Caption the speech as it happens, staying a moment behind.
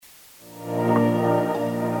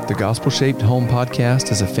The Gospel Shaped Home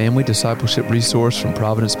podcast is a family discipleship resource from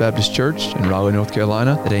Providence Baptist Church in Raleigh, North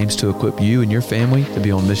Carolina that aims to equip you and your family to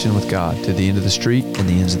be on mission with God to the end of the street and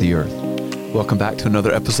the ends of the earth. Welcome back to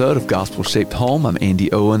another episode of Gospel Shaped Home. I'm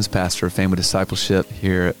Andy Owens, pastor of family discipleship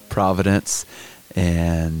here at Providence.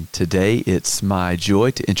 And today it's my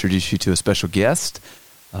joy to introduce you to a special guest,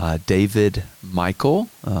 David Michael.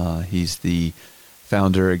 He's the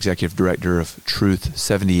founder, executive director of Truth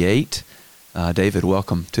 78. David,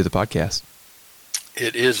 welcome to the podcast.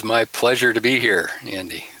 It is my pleasure to be here,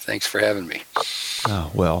 Andy. Thanks for having me.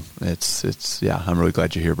 Oh, well, I'm really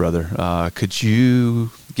glad you're here, brother. Could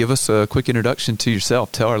you give us a quick introduction to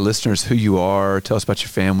yourself? Tell our listeners who you are. Tell us about your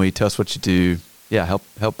family. Tell us what you do. Yeah,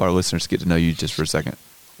 help our listeners get to know you just for a second.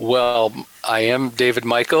 Well, I am David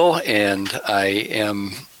Michael, and I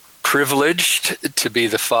am privileged to be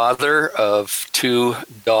the father of two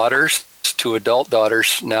daughters. Two adult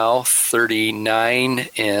daughters now, 39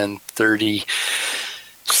 and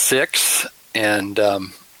 36, and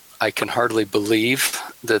I can hardly believe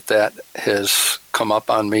that has come up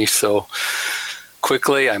on me so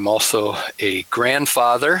quickly. I'm also a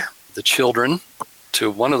grandfather, the children, to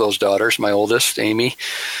one of those daughters, my oldest, Amy,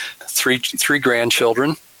 three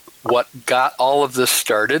grandchildren. What got all of this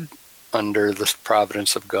started under the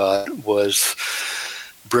providence of God was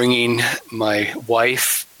bringing my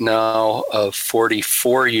wife now of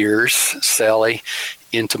 44 years, Sally,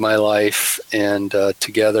 into my life. And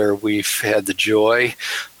together we've had the joy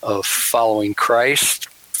of following Christ,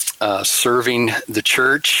 serving the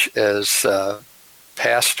church as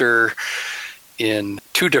pastor in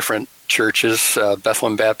two different churches,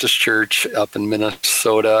 Bethlehem Baptist Church up in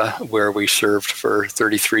Minnesota, where we served for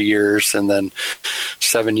 33 years, and then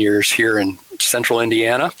 7 years here in central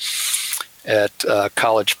Indiana at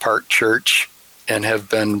College Park Church, and have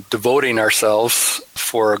been devoting ourselves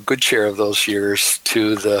for a good share of those years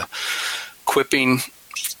to the equipping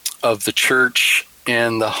of the church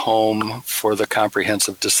and the home for the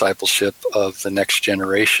comprehensive discipleship of the next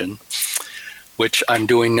generation, which I'm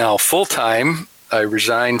doing now full-time. I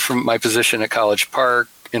resigned from my position at College Park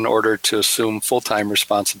in order to assume full-time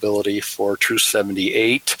responsibility for Truth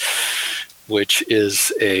 78, which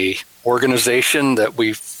is a organization that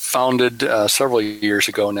we founded several years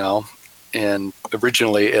ago now, and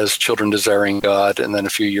originally as Children Desiring God, and then a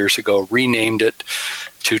few years ago renamed it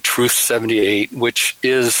to Truth 78, which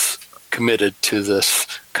is committed to this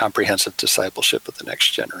comprehensive discipleship of the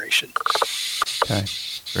next generation. Okay,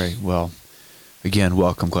 great. Well, again,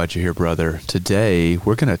 welcome. Glad you're here, brother. Today,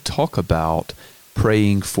 we're going to talk about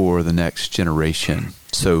praying for the next generation.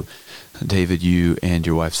 So, David, you and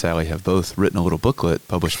your wife, Sally, have both written a little booklet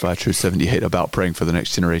published by Truth 78 about praying for the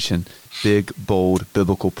next generation. Big, bold,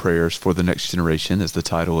 biblical prayers for the next generation is the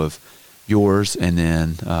title of yours. And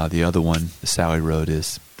then the other one Sally wrote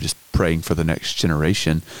is just praying for the next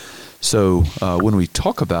generation. So when we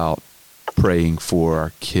talk about praying for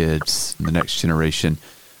our kids and the next generation,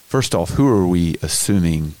 first off, who are we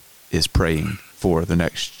assuming is praying for the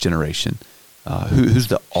next generation? Who's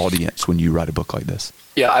the audience when you write a book like this?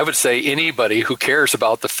 Yeah, I would say anybody who cares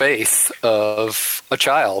about the faith of a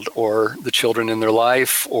child or the children in their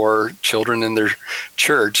life or children in their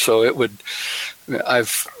church. So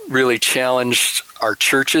I've really challenged our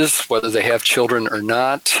churches, whether they have children or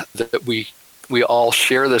not, that we all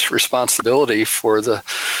share this responsibility for the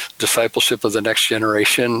discipleship of the next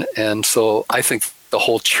generation. And so I think the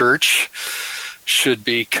whole church should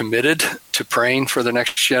be committed to praying for the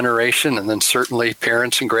next generation, and then certainly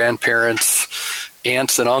parents and grandparents,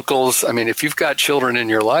 aunts and uncles. I mean, if you've got children in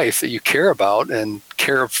your life that you care about and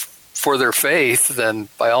care for their faith, then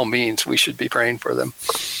by all means, we should be praying for them.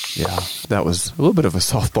 Yeah, that was a little bit of a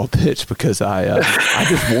softball pitch, because I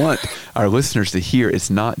just want our listeners to hear it's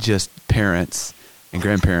not just parents and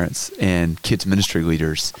grandparents and kids ministry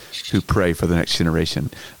leaders who pray for the next generation.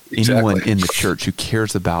 Exactly. Anyone in the church who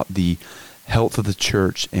cares about the health of the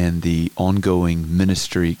church and the ongoing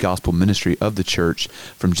ministry, gospel ministry of the church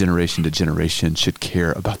from generation to generation should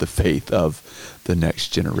care about the faith of the next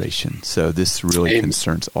generation. So this really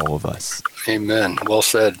concerns all of us. Amen. Well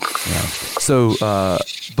said. Yeah. So,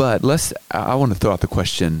 but I want to throw out the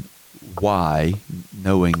question, why,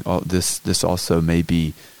 knowing all this also may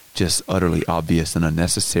be just utterly obvious and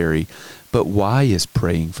unnecessary, but why is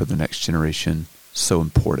praying for the next generation so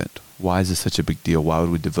important? Why is this such a big deal? Why would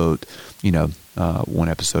we devote, one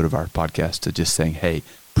episode of our podcast to just saying, hey,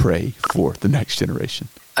 pray for the next generation?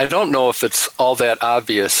 I don't know if it's all that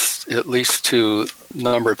obvious, at least to the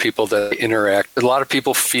number of people that interact. A lot of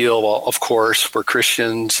people feel, well, of course, we're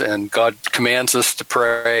Christians and God commands us to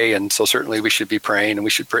pray, and so certainly we should be praying, and we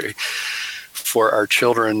should pray for our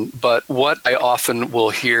children. But what I often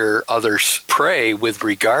will hear others pray with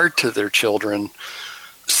regard to their children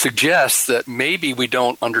suggests that maybe we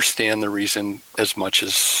don't understand the reason as much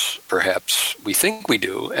as perhaps we think we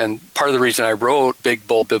do. And part of the reason I wrote Big,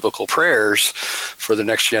 Bold Biblical Prayers for the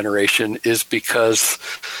Next Generation is because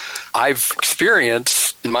I've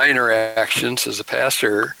experienced in my interactions as a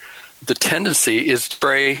pastor, the tendency is to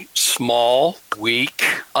pray small, weak,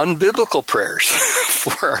 unbiblical prayers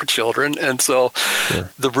for our children. And so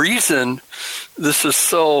the reason this is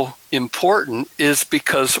so important is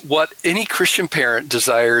because what any Christian parent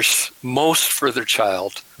desires most for their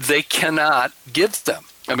child, they cannot give them.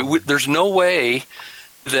 I mean, there's no way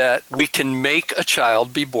that we can make a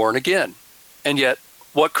child be born again. And yet,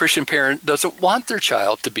 what Christian parent doesn't want their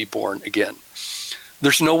child to be born again?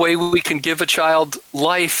 There's no way we can give a child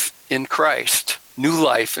life in Christ, new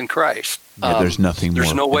life in Christ. Yeah, there's nothing more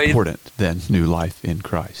important than new life in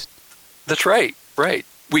Christ. That's right, right.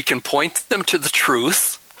 We can point them to the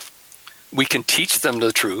truth. We can teach them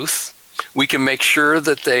the truth. We can make sure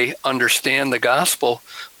that they understand the gospel,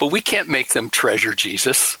 but we can't make them treasure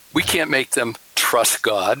Jesus. We can't make them trust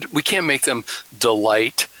God. We can't make them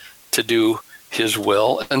delight to do His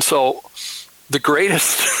will. And so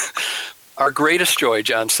our greatest joy,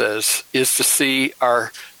 John says, is to see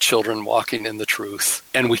our children walking in the truth,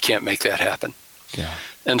 and we can't make that happen. Yeah.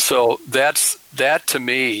 And so that to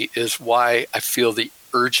me is why I feel the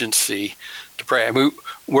urgency to pray. I mean,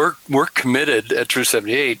 we're committed at Truth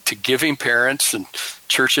 78 to giving parents and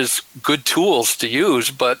churches good tools to use,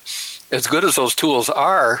 but as good as those tools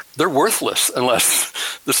are, they're worthless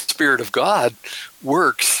unless the Spirit of God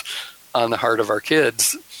works on the heart of our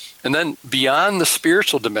kids. And then beyond the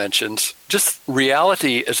spiritual dimensions, just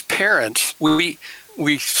reality as parents, we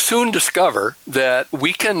soon discover that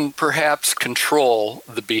we can perhaps control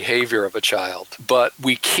the behavior of a child, but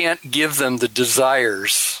we can't give them the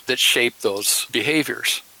desires that shape those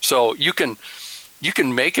behaviors. So you can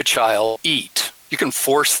make a child eat. You can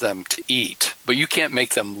force them to eat, but you can't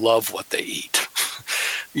make them love what they eat.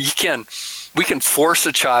 We can force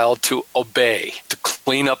a child to obey, to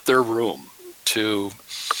clean up their room, to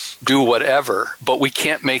do whatever, but we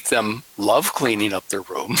can't make them love cleaning up their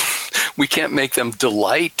room. We can't make them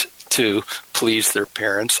delight to please their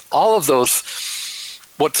parents. All of those,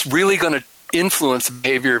 what's really going to influence the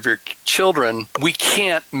behavior of your children, we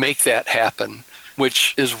can't make that happen,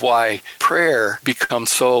 which is why prayer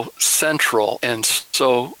becomes so central and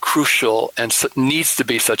so crucial and needs to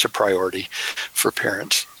be such a priority for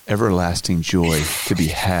parents. Everlasting joy to be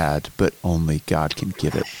had, but only God can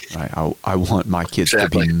give it. Right? I want my kids to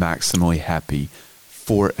be maximally happy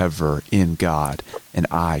forever in God, and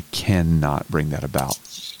I cannot bring that about,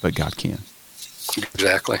 but God can.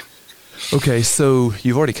 Exactly. Okay, so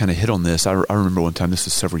you've already kind of hit on this. I remember one time, this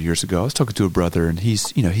was several years ago, I was talking to a brother, and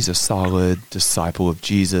he's a solid disciple of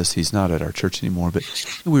Jesus. He's not at our church anymore, but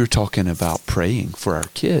we were talking about praying for our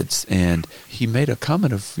kids, and he made a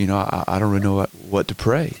comment of, I don't really know what to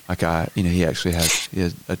pray. Like he actually has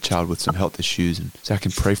a child with some health issues, and so I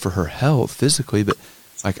can pray for her health physically, but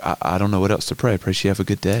like I don't know what else to pray. I pray she have a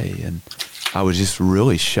good day. And I was just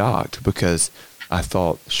really shocked because I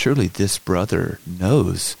thought, surely this brother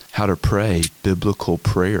knows how to pray biblical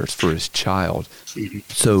prayers for his child.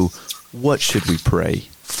 So what should we pray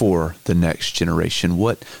for the next generation?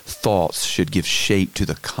 What thoughts should give shape to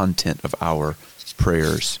the content of our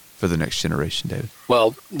prayers for the next generation, David?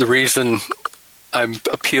 Well, the reason I'm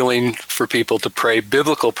appealing for people to pray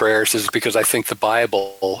biblical prayers is because I think the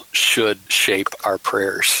Bible should shape our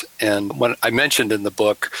prayers. And when I mentioned in the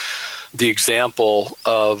book the example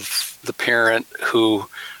of the parent who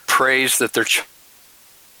prays that their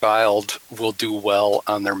child will do well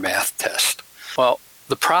on their math test. Well,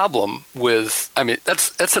 the problem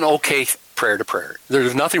that's an okay prayer to pray.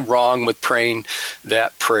 There's nothing wrong with praying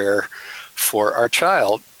that prayer for our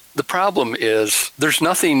child. The problem is there's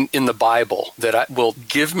nothing in the Bible that will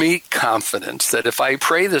give me confidence that if I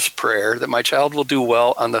pray this prayer that my child will do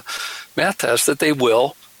well on the math test, that they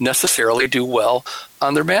will necessarily do well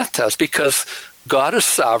on their math test, because God is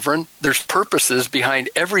sovereign. There's purposes behind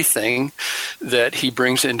everything that He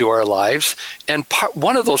brings into our lives. And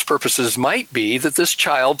one of those purposes might be that this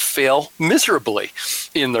child fail miserably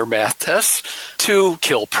in their math tests to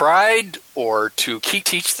kill pride or to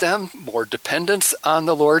teach them more dependence on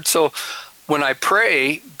the Lord. So when I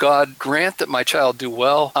pray, God grant that my child do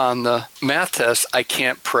well on the math test, I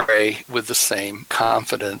can't pray with the same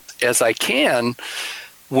confidence as I can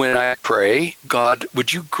when I pray, God,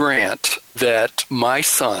 would you grant that my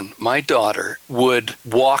son, my daughter, would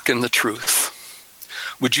walk in the truth?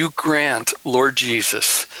 Would you grant, Lord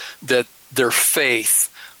Jesus, that their faith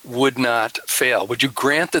would not fail? Would you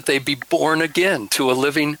grant that they be born again to a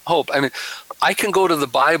living hope? I mean, I can go to the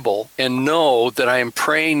Bible and know that I am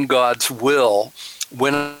praying God's will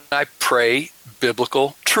when I pray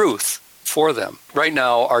biblical truth for them. Right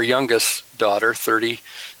now, our youngest daughter,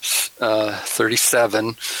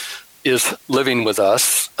 37, is living with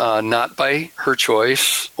us, not by her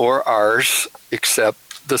choice or ours,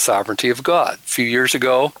 except the sovereignty of God. A few years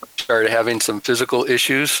ago, started having some physical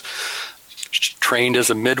issues. She's trained as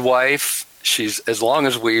a midwife.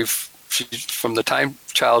 From the time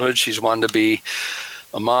of childhood, she's wanted to be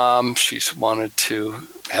a mom. She's wanted to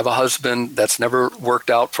have a husband. That's never worked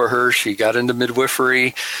out for her. She got into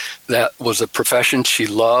midwifery. That was a profession she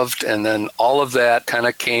loved. And then all of that kind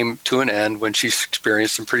of came to an end when she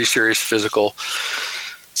experienced some pretty serious physical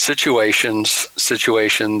situation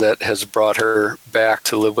that has brought her back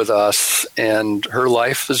to live with us. And her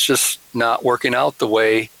life is just not working out the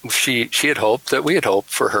way she had hoped, that we had hoped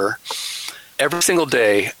for her. Every single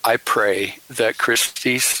day, I pray that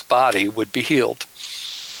Christy's body would be healed.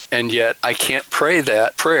 And yet I can't pray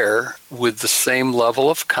that prayer with the same level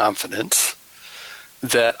of confidence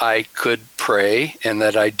that I could pray, and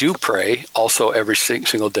that I do pray also every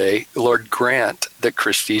single day, Lord, grant that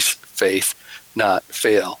Christy's faith not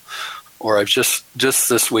fail. Or I've just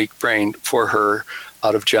this week praying for her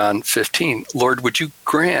out of John 15. Lord, would you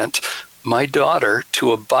grant my daughter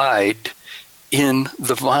to abide in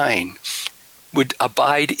the vine, would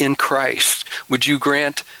abide in Christ? Would you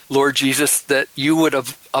grant, Lord Jesus, that you would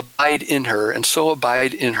abide in her, and so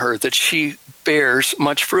abide in her that she bears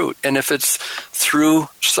much fruit? And if it's through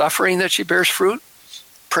suffering that she bears fruit,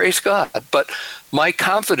 praise God. But my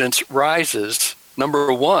confidence rises,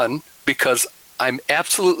 number one, because I'm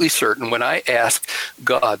absolutely certain when I ask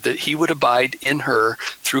God that he would abide in her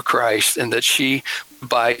through Christ, and that she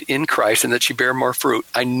abide in Christ, and that she bear more fruit,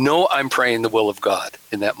 I know I'm praying the will of God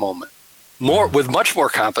in that moment. With much more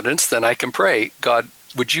confidence than I can pray, God,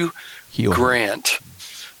 would you grant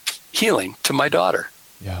healing to my daughter?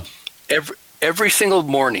 Yeah. Every single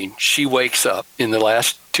morning she wakes up in the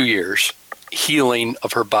last 2 years, healing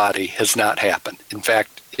of her body has not happened. In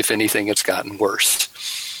fact, if anything, it's gotten worse.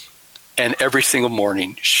 And every single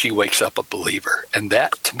morning she wakes up a believer. And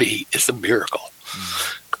that, to me, is a miracle.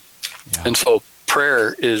 Yeah. And so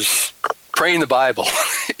praying the Bible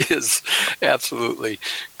is absolutely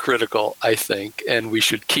critical, I think, and we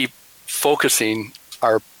should keep focusing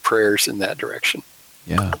our prayers in that direction.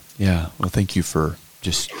 Yeah. Well, thank you for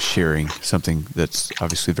just sharing something that's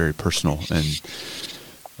obviously very personal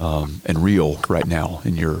and real right now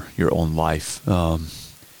in your own life.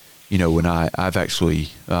 When I've actually,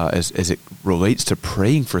 as it relates to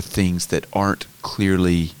praying for things that aren't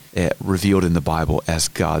clearly revealed in the Bible as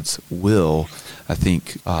God's will, I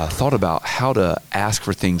think thought about how to ask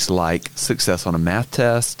for things like success on a math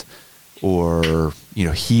test, or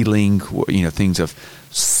healing, things of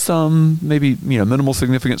some maybe minimal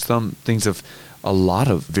significance, some things of a lot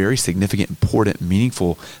of very significant, important,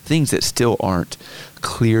 meaningful things that still aren't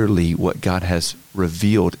clearly what God has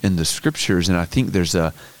revealed in the Scriptures. And I think there's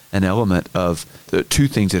an element of the two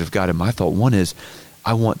things that have got in my thought. One is,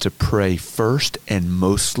 I want to pray first and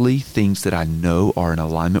mostly things that I know are in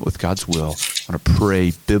alignment with God's will. I want to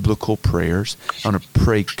pray biblical prayers. I want to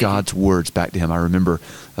pray God's words back to him. I remember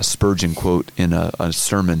a Spurgeon quote in a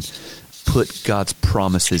sermon: put God's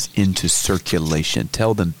promises into circulation.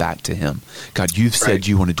 Tell them back to him. God, you've said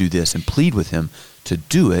you want to do this, and plead with him to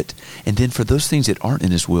do it. And then for those things that aren't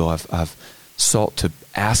in his will, I've sought to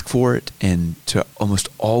ask for it and to almost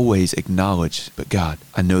always acknowledge, but God,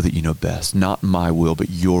 I know that you know best. Not my will, but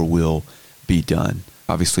your will be done.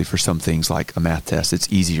 Obviously, for some things like a math test,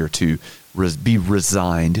 it's easier to be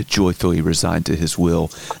joyfully resigned to his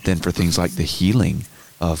will than for things like the healing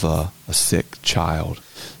of a sick child.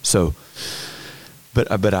 So,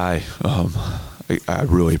 but I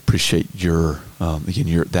really appreciate your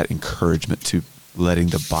that encouragement to letting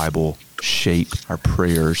the Bible shape our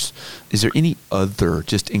prayers. Is there any other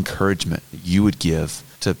just encouragement that you would give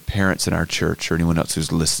to parents in our church or anyone else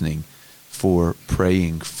who's listening for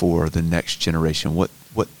praying for the next generation? What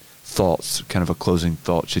thoughts, kind of a closing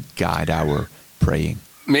thought, should guide our praying?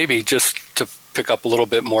 Maybe just to pick up a little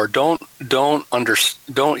bit more, don't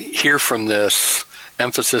hear from this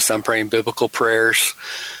emphasis on praying biblical prayers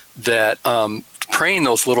that praying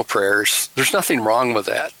those little prayers, there's nothing wrong with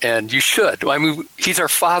that. And you should. I mean, he's our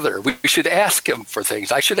Father. We should ask him for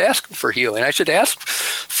things. I should ask him for healing. I should ask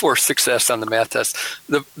for success on the math test.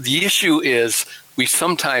 The issue is we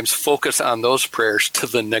sometimes focus on those prayers to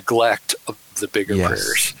the neglect of the bigger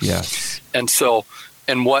prayers. Yes.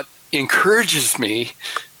 And what encourages me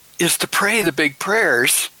is to pray the big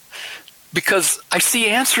prayers because I see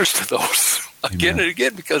answers to those again Amen. and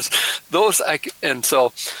again, because and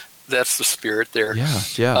so that's the spirit there.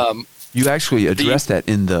 Yeah. You actually address that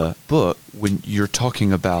in the book when you're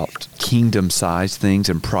talking about kingdom-sized things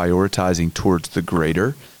and prioritizing towards the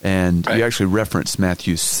greater. And you actually reference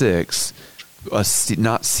Matthew 6,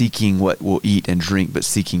 not seeking what we'll eat and drink, but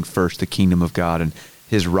seeking first the kingdom of God and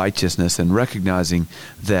his righteousness, and recognizing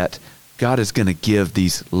that God is going to give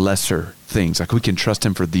these lesser things. Like, we can trust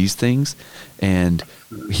him for these things, and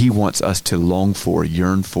he wants us to long for,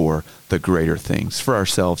 yearn for the greater things for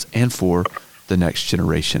ourselves and for the next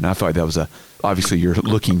generation. I feel like that was obviously you're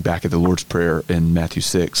looking back at the Lord's Prayer in Matthew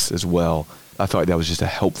 6 as well. I felt like that was just a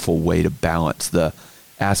helpful way to balance the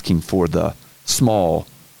asking for the small,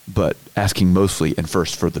 but asking mostly and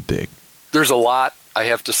first for the big. There's a lot, I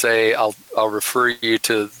have to say. I'll refer you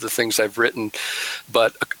to the things I've written,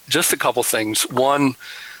 but just a couple things. One,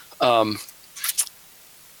 to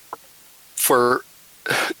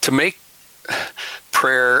make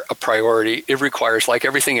prayer a priority, it requires, like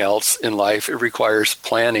everything else in life, it requires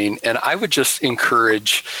planning. And I would just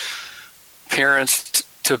encourage parents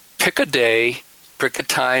to pick a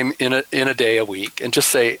time in a day a week, and just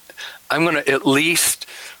say, I'm going to at least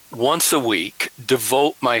once a week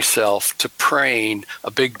devote myself to praying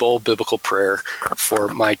a big, bold biblical prayer for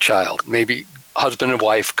my child. Maybe husband and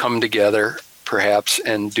wife come together perhaps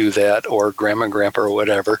and do that, or grandma and grandpa or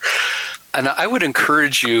whatever. And I would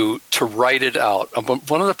encourage you to write it out.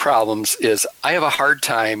 One of the problems is I have a hard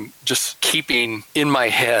time just keeping in my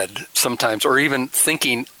head sometimes, or even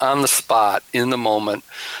thinking on the spot in the moment,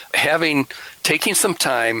 taking some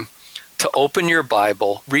time to open your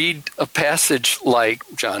Bible, read a passage like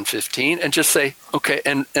John 15, and just say, okay,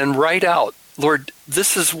 and write out, Lord,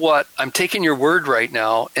 this is what I'm taking your word right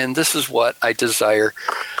now, and this is what I desire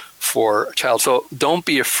for a child. So don't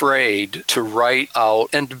be afraid to write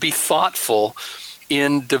out and to be thoughtful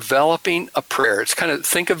in developing a prayer. It's kind of,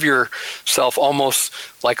 think of yourself almost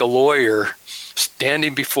like a lawyer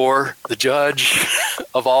standing before the judge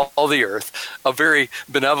of all the earth, a very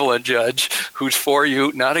benevolent judge who's for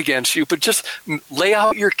you, not against you, but just lay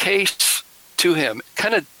out your case to him.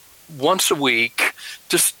 Kind of once a week,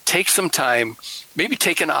 just take some time, maybe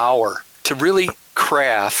take an hour to really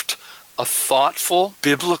craft a thoughtful,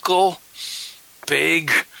 biblical,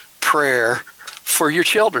 big prayer for your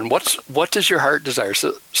children. What does your heart desire?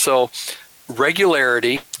 So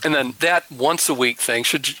regularity, and then that once a week thing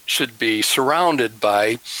should be surrounded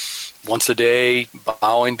by once a day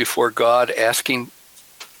bowing before God, asking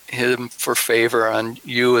him for favor on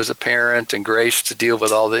you as a parent and grace to deal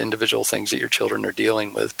with all the individual things that your children are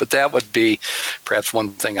dealing with. But that would be perhaps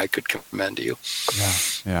one thing I could commend to you.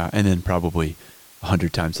 Yeah. And then probably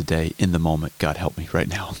 100 times a day in the moment, God help me right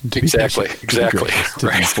now. Exactly.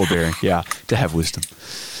 To be forbearing. Yeah. To have wisdom.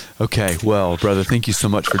 Okay. Well, brother, thank you so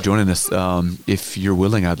much for joining us. If you're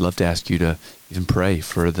willing, I'd love to ask you to even pray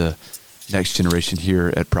for the next generation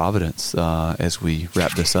here at Providence as we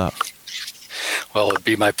wrap this up. Well, it'd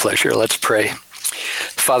be my pleasure. Let's pray.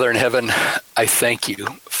 Father in heaven, I thank you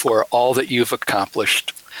for all that you've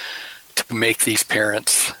accomplished to make these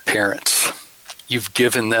parents. You've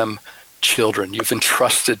given them children. You've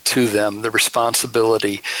entrusted to them the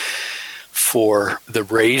responsibility for the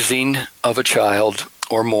raising of a child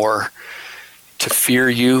or more, to fear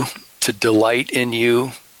you, to delight in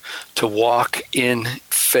you, to walk in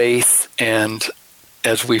faith. And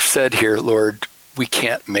as we've said here, Lord, we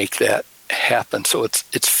can't make that happen. So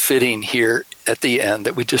it's fitting here at the end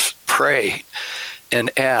that we just pray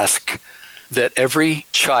and ask that every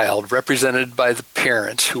child represented by the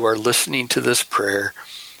parents who are listening to this prayer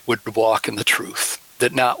would walk in the truth,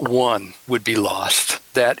 that not one would be lost.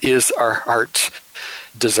 That is our heart's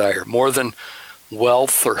desire. More than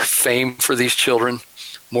wealth or fame for these children,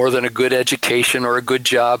 more than a good education or a good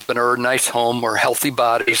job or a nice home or healthy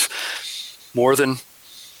bodies, more than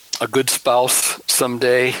a good spouse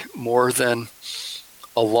someday, more than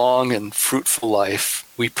a long and fruitful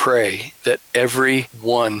life. We pray that every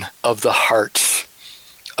one of the hearts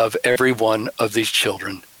of every one of these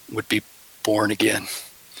children would be born again.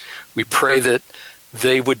 We pray that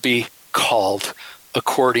they would be called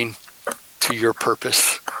according to your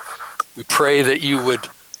purpose. We pray that you would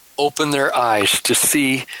open their eyes to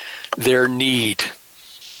see their need,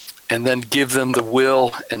 and then give them the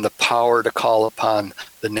will and the power to call upon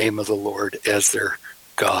the name of the Lord as their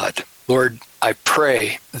God. Lord, I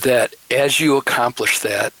pray that as you accomplish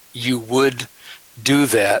that, you would do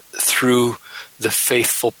that through the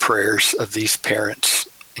faithful prayers of these parents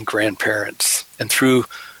and grandparents, and through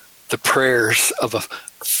the prayers of a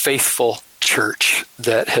faithful church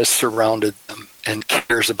that has surrounded them and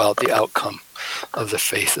cares about the outcome. of the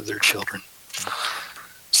faith of their children.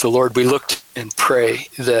 So, Lord, we look and pray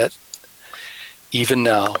that even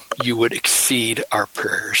now you would exceed our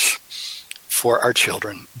prayers for our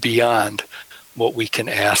children beyond what we can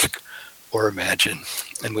ask or imagine.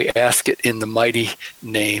 And we ask it in the mighty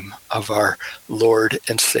name of our Lord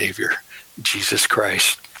and Savior, Jesus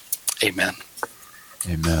Christ. Amen.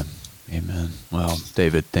 Amen. Amen. Well,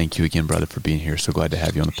 David, thank you again, brother, for being here. So glad to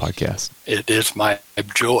have you on the podcast. It is my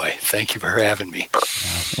joy. Thank you for having me.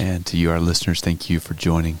 And to you, our listeners, thank you for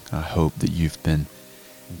joining. I hope that you've been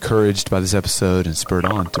encouraged by this episode and spurred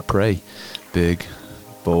on to pray big,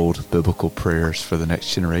 bold, biblical prayers for the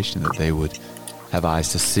next generation, that they would have eyes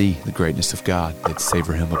to see the greatness of God, they'd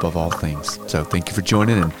savor him above all things. So thank you for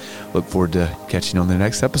joining, and look forward to catching you on the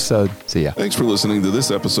next episode. See ya. Thanks for listening to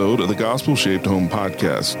this episode of the Gospel Shaped Home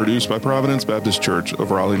Podcast, produced by Providence Baptist Church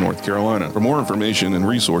of Raleigh, North Carolina. For more information and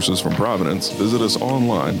resources from Providence, visit us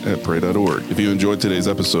online at pray.org. If you enjoyed today's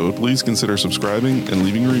episode, please consider subscribing and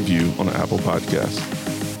leaving a review on Apple Podcasts.